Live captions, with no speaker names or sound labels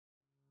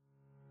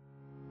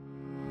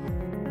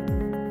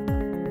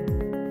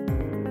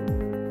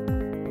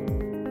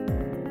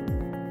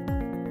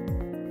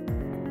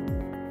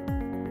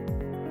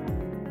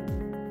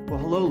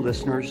Hello,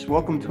 listeners.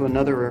 Welcome to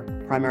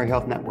another Primary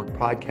Health Network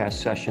podcast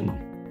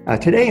session.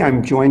 Today,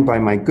 I'm joined by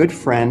my good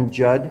friend,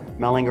 Judd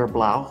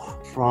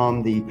Mellinger-Blouch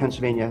from the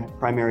Pennsylvania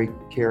Primary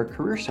Care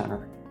Career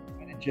Center. I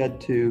wanted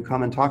Judd to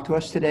come and talk to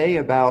us today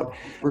about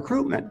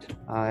recruitment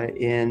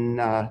in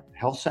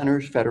health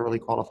centers, federally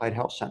qualified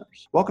health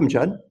centers. Welcome,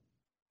 Judd.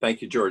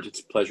 Thank you, George. It's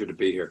a pleasure to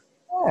be here.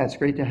 Yeah, it's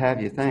great to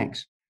have you.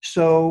 Thanks.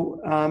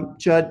 So,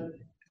 Judd,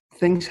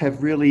 things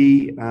have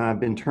really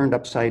been turned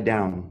upside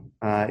down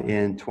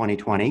in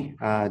 2020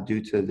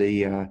 due to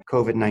the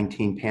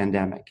COVID-19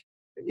 pandemic.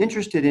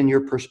 Interested in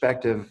your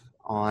perspective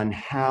on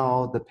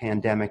how the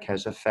pandemic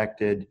has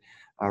affected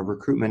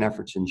recruitment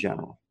efforts in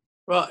general.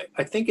 Well,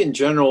 I think in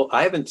general,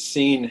 I haven't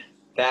seen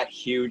that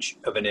huge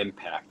of an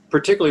impact,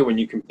 particularly when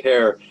you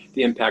compare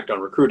the impact on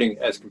recruiting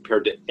as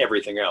compared to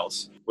everything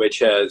else, which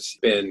has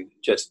been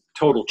just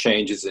total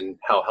changes in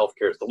how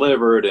healthcare is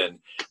delivered and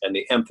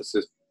the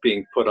emphasis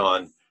being put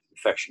on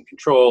infection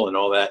control and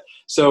all that.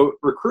 So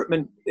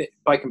recruitment,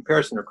 by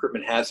comparison,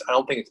 I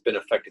don't think it's been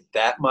affected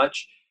that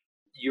much.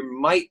 You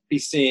might be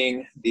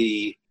seeing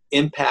the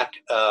impact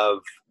of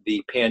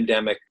the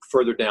pandemic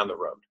further down the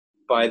road.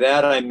 By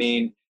that, I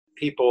mean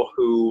people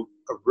who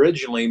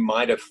originally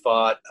might have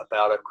thought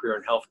about a career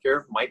in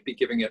healthcare might be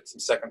giving it some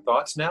second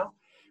thoughts now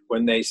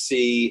when they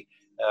see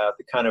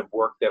the kind of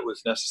work that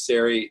was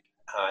necessary.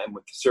 And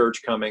with the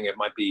surge coming, it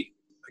might be,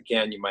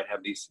 again, you might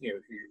have these,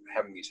 you're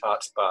having these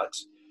hot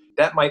spots.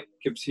 That might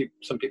give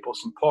some people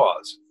some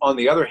pause. On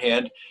the other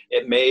hand,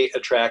 it may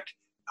attract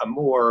a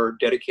more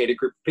dedicated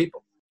group of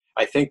people.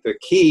 I think the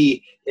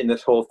key in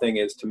this whole thing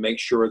is to make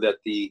sure that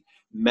the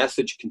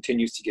message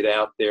continues to get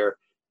out there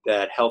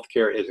that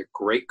healthcare is a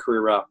great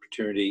career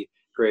opportunity,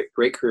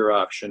 great career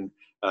option,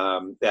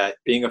 that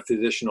being a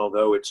physician,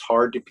 although it's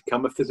hard to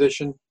become a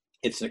physician,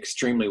 it's an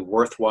extremely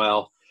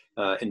worthwhile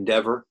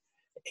endeavor,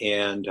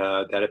 and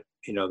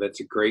that's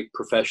a great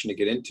profession to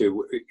get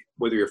into,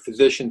 whether you're a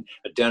physician,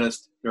 a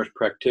dentist, nurse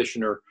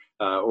practitioner,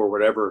 or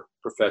whatever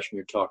profession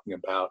you're talking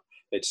about.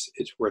 It's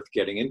worth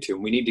getting into.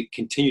 And we need to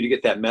continue to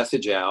get that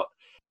message out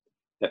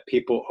that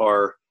people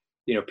are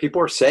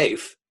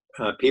safe.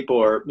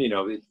 People are,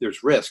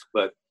 there's risk,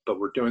 but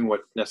we're doing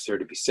what's necessary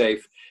to be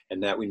safe,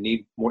 and that we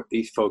need more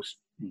these folks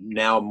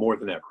now more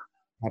than ever.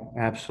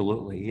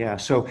 Absolutely. Yeah.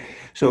 So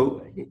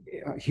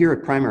here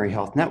at Primary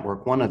Health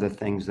Network, one of the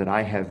things that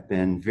I have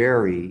been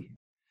very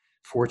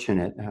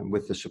fortunate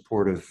with the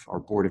support of our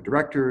board of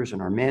directors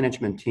and our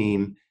management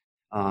team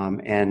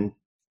and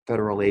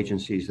federal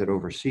agencies that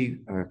oversee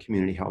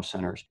community health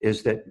centers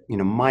is that,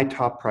 my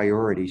top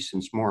priority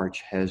since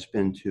March has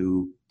been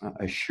to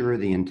assure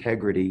the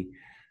integrity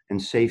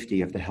and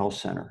safety of the health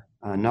center,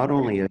 not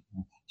only a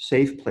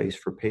safe place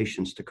for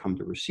patients to come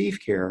to receive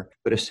care,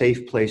 but a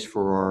safe place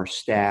for our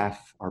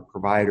staff, our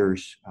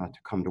providers to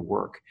come to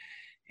work.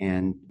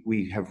 And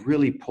we have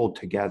really pulled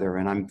together,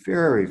 and I'm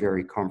very,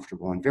 very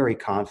comfortable and very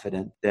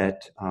confident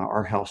that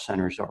our health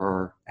centers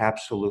are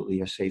absolutely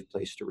a safe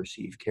place to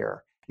receive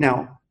care.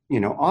 Now,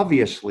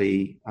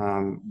 obviously,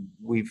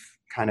 we've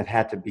kind of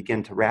had to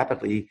begin to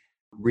rapidly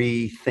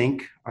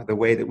rethink the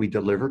way that we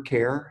deliver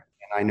care.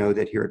 And I know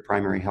that here at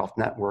Primary Health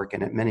Network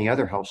and at many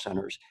other health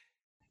centers,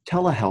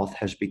 telehealth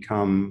has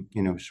become,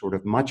 sort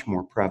of much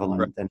more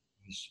prevalent than it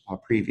was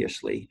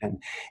previously.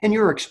 And in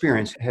your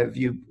experience, have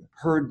you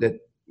heard that,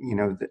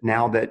 that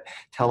now that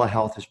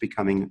telehealth is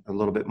becoming a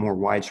little bit more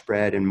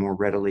widespread and more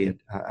readily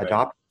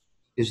adopted,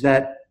 is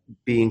that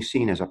being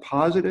seen as a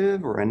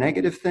positive or a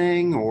negative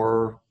thing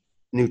or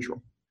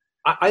neutral?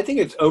 I think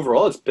it's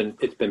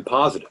been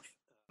positive,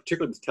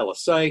 particularly with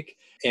telepsych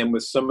and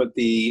with some of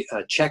the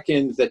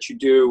check-ins that you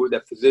do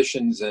that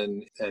physicians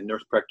and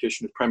nurse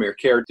practitioners, primary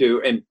care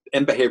do, and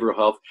behavioral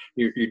health.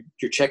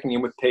 You're checking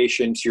in with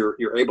patients.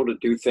 You're able to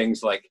do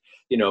things like,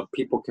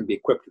 people can be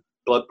equipped with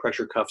blood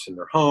pressure cuffs in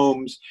their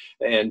homes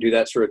and do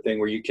that sort of thing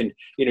where you can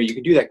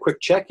do that quick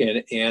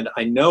check-in. And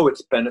I know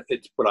it's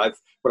what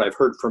I've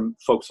heard from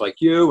folks like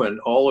you and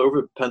all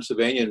over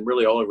Pennsylvania and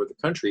really all over the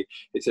country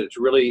is that it's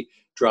really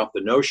dropped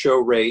the no-show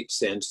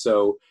rates. And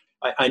so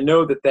I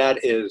know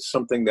that is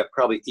something that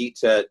probably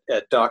eats at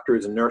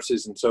doctors and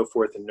nurses and so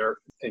forth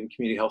and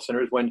community health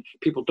centers when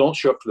people don't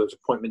show up for those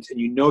appointments and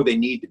they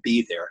need to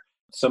be there.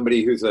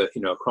 Somebody who's a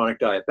chronic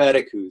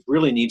diabetic who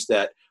really needs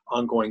that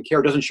ongoing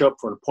care doesn't show up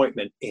for an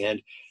appointment,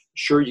 and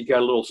sure, you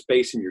got a little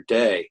space in your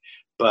day,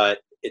 but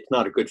it's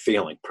not a good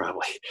feeling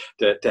probably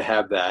to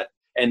have that.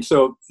 And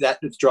so that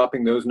is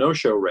dropping those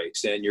no-show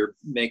rates and you're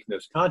making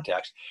those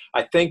contacts.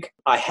 I think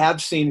I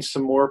have seen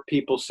some more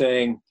people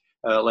saying,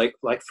 like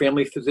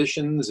family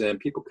physicians and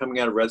people coming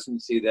out of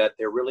residency, that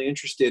they're really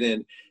interested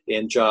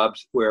in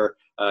jobs where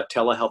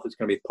telehealth is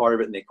going to be part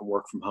of it and they can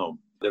work from home.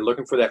 They're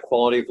looking for that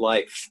quality of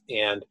life.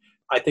 And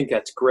I think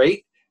that's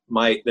great.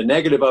 The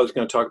negative I was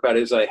going to talk about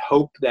is I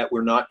hope that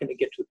we're not going to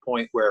get to the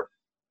point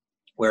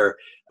where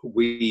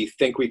we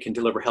think we can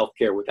deliver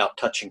healthcare without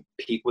touching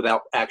people,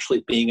 without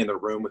actually being in the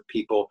room with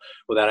people,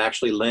 without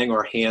actually laying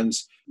our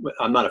hands.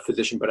 I'm not a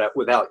physician, but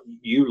without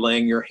you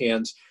laying your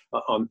hands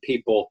on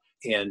people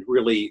and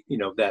really,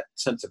 that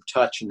sense of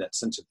touch and that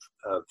sense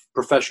of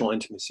professional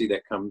intimacy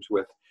that comes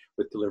with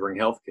delivering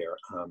healthcare.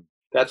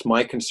 That's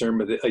my concern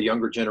with a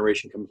younger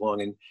generation comes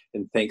along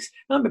and thinks,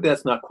 oh, maybe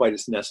that's not quite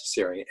as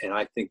necessary. And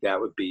I think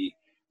that would be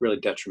really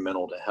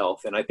detrimental to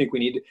health. And I think we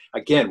need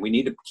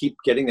to keep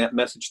getting that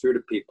message through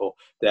to people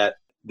that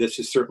this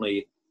is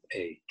certainly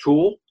a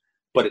tool,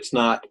 but it's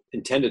not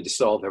intended to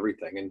solve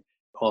everything. And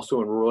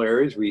also in rural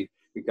areas, we've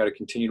got to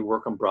continue to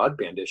work on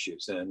broadband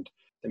issues. And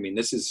I mean,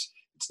 it's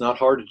not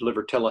hard to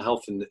deliver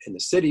telehealth in the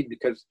city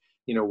because,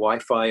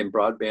 Wi-Fi and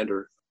broadband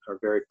are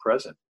very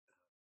present.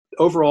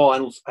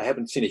 Overall, I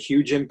haven't seen a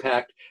huge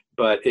impact,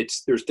 but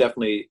there's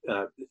definitely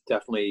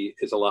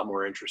is a lot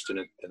more interest in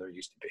it than there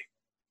used to be.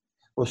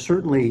 Well,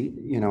 certainly,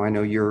 I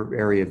know your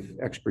area of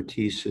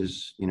expertise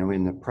is,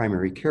 in the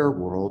primary care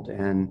world.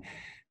 And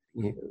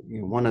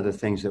one of the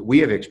things that we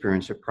have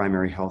experienced at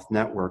Primary Health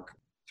Network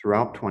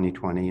throughout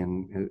 2020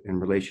 and in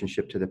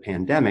relationship to the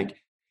pandemic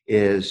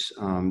is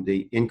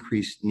the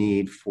increased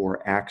need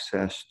for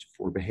access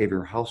for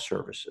behavioral health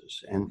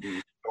services. And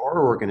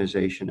our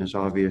organization is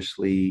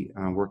obviously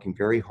working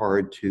very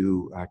hard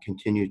to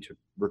continue to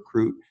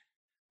recruit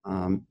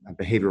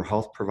behavioral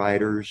health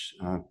providers,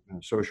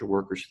 social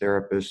workers,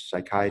 therapists,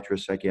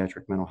 psychiatrists,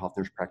 psychiatric mental health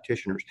nurse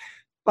practitioners.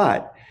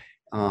 But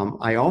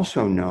I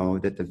also know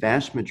that the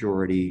vast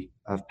majority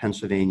of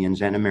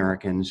Pennsylvanians and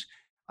Americans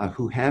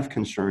who have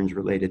concerns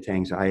related to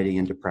anxiety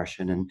and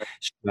depression and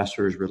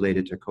stressors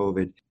related to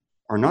COVID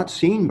are not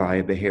seen by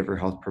a behavioral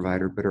health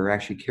provider, but are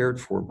actually cared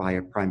for by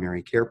a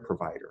primary care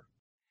provider.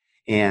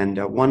 And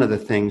one of the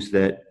things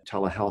that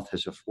telehealth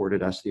has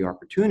afforded us the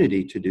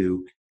opportunity to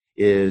do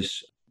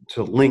is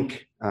to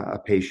link a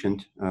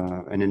patient,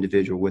 an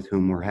individual with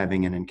whom we're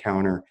having an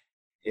encounter.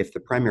 If the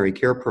primary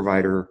care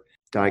provider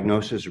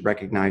diagnoses,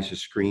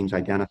 recognizes, screens,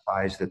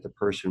 identifies that the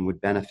person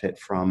would benefit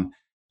from,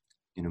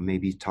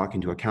 maybe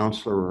talking to a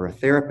counselor or a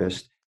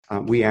therapist,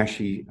 we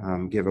actually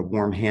give a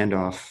warm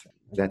handoff.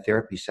 That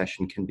therapy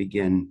session can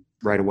begin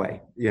right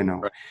away,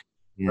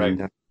 Right.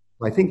 And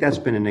I think that's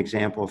been an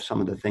example of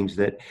some of the things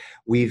that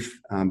we've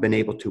been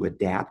able to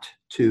adapt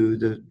to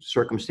the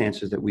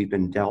circumstances that we've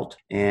been dealt,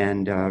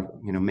 and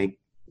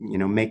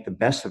make the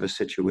best of a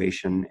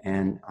situation.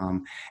 And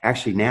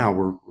actually now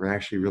we're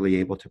actually really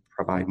able to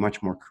provide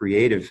much more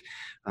creative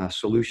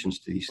solutions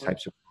to these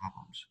types of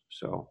problems.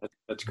 So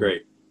that's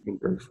great. I'm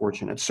very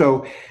fortunate.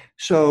 So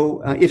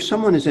if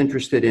someone is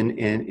interested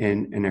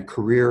in a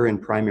career in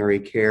primary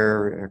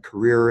care, a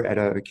career at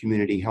a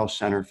community health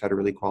center,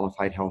 federally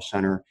qualified health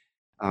center,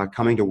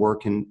 coming to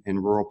work in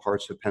rural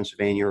parts of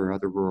Pennsylvania or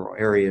other rural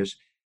areas,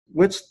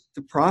 what's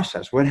the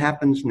process? What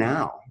happens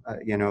now?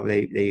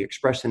 They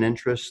express an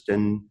interest,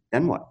 and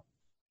then what?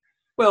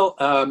 Well,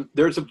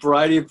 there's a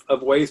variety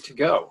of ways to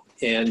go.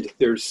 And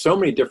there's so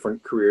many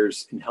different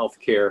careers in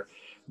healthcare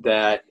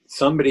that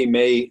somebody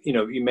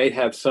you may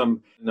have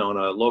some on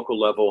a local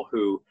level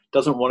who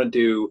doesn't want to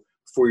do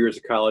 4 years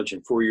of college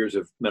and 4 years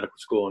of medical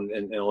school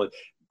and all that.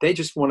 They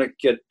just want to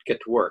get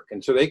to work.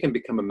 And so they can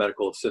become a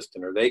medical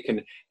assistant, or they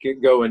can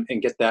go and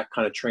get that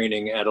kind of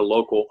training on a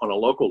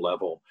local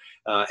level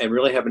and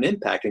really have an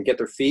impact and get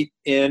their feet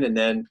in, and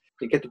then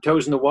they get their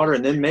toes in the water.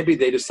 And then maybe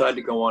they decide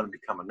to go on and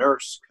become a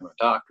nurse, become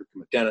a doctor,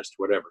 become a dentist,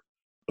 whatever.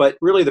 But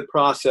really the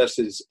process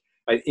is,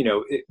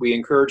 we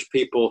encourage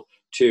people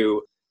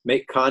to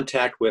make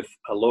contact with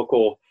a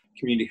local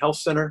community health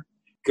center,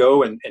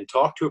 go and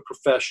talk to a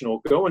professional,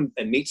 go and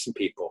meet some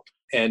people.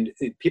 And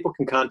people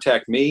can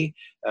contact me.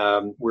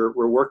 We're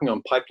working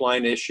on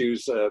pipeline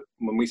issues.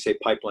 When we say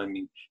pipeline, I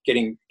mean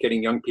getting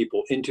young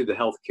people into the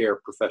healthcare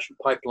profession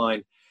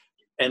pipeline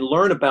and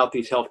learn about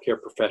these healthcare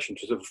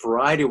professions. There's a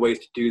variety of ways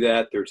to do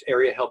that. There's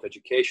area health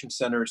education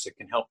centers that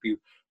can help you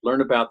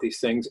learn about these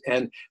things,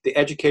 and the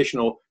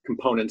educational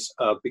components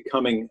of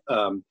becoming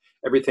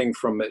everything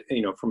from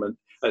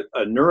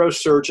a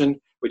neurosurgeon,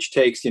 which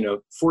takes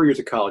 4 years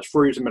of college,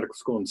 4 years of medical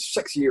school, and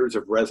 6 years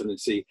of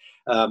residency,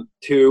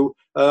 to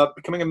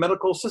becoming a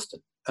medical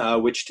assistant,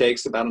 which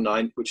takes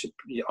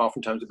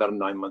oftentimes about a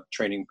 9-month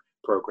training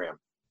program.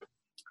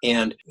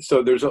 And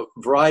so there's a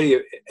variety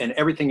and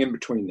everything in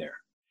between there.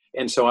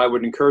 And so I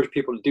would encourage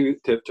people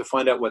to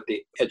find out what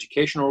the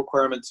educational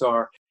requirements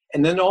are,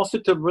 and then also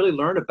to really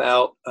learn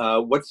about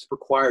what's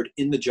required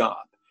in the job,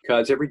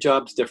 because every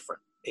job's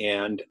different.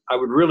 And I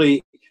would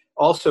really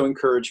also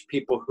encourage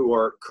people who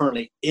are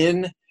currently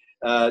in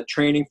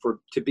training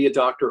to be a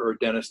doctor or a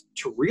dentist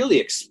to really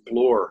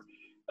explore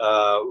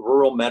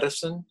rural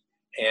medicine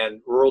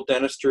and rural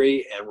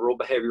dentistry and rural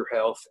behavioral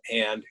health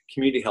and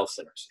community health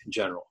centers in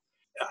general.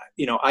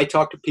 I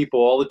talk to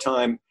people all the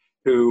time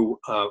who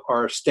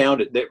are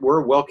astounded that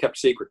we're a well-kept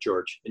secret,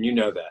 George, and you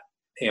know that,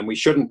 and we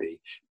shouldn't be.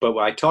 But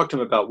when I talk to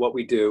them about what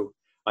we do,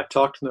 I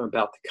talk to them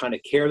about the kind of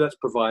care that's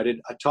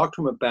provided. I talk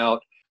to them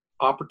about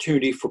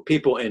opportunity for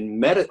people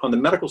on the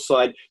medical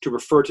side to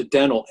refer to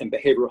dental and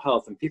behavioral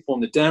health, and people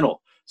on the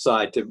dental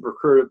side to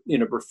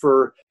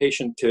refer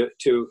patient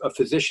to a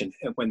physician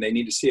when they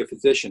need to see a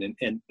physician,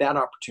 and that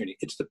opportunity.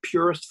 It's the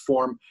purest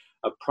form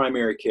of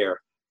primary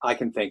care I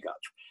can think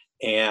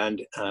of.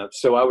 And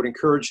so I would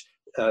encourage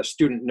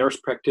student nurse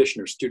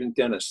practitioners, student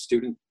dentists,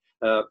 student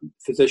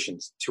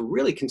physicians to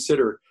really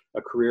consider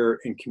a career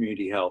in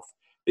community health,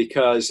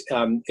 because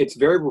it's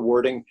very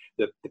rewarding.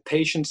 The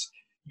patients,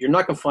 you're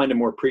not going to find a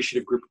more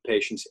appreciative group of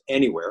patients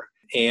anywhere.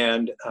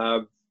 And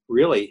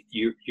really,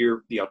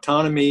 you're the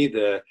autonomy,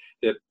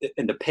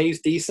 and the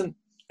pay's decent.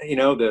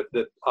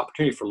 The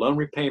opportunity for loan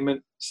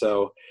repayment.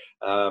 So,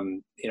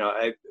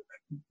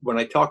 when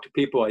I talk to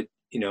people,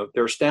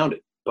 they're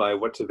astounded by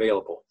what's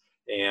available.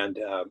 And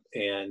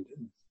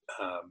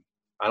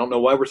I don't know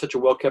why we're such a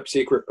well-kept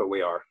secret, but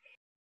we are.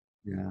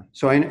 Yeah.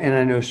 So, I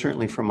know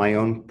certainly from my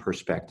own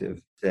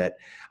perspective that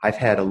I've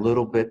had a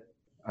little bit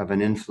of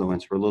an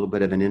influence or a little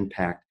bit of an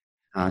impact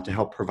to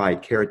help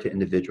provide care to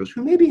individuals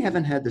who maybe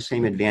haven't had the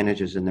same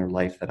advantages in their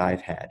life that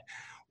I've had,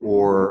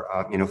 or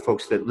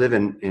folks that live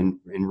in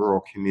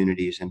rural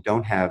communities and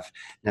don't have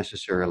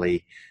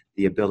necessarily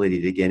the ability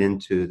to get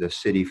into the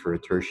city for a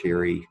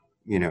tertiary,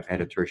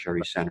 at a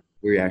tertiary center.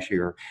 We actually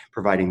are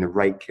providing the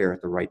right care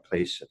at the right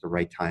place at the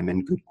right time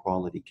and good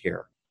quality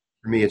care.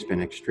 For me, it's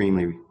been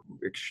extremely,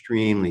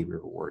 extremely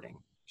rewarding.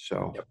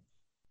 So, yep.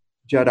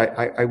 Judd,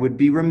 I would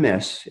be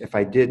remiss if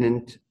I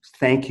didn't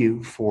thank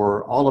you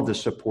for all of the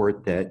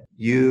support that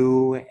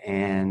you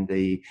and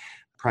the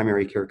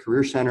Primary Care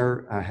Career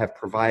Center have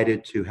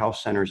provided to health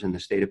centers in the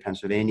state of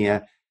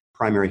Pennsylvania,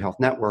 Primary Health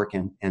Network,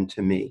 and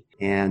to me.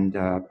 And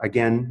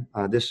again,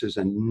 this is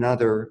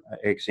another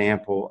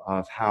example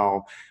of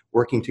how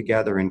working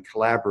together and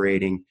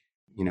collaborating,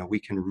 we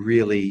can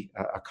really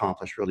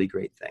accomplish really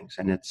great things.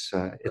 And it's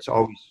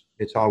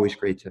always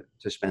great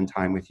to spend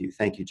time with you.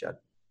 Thank you, Judd.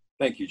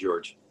 Thank you,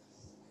 George.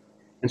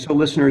 And so,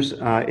 listeners,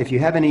 if you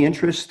have any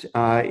interest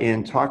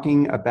in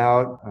talking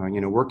about,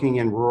 working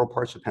in rural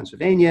parts of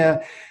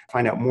Pennsylvania,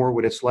 find out more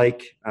what it's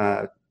like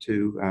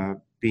to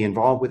be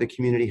involved with a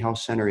community health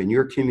center in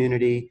your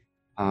community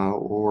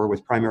or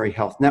with Primary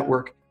Health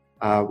Network,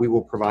 we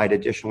will provide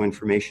additional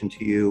information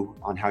to you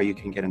on how you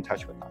can get in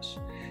touch with us.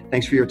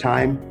 Thanks for your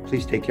time.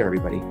 Please take care,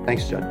 everybody.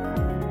 Thanks, Judd.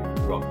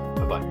 You're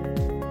welcome.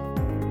 Bye-bye.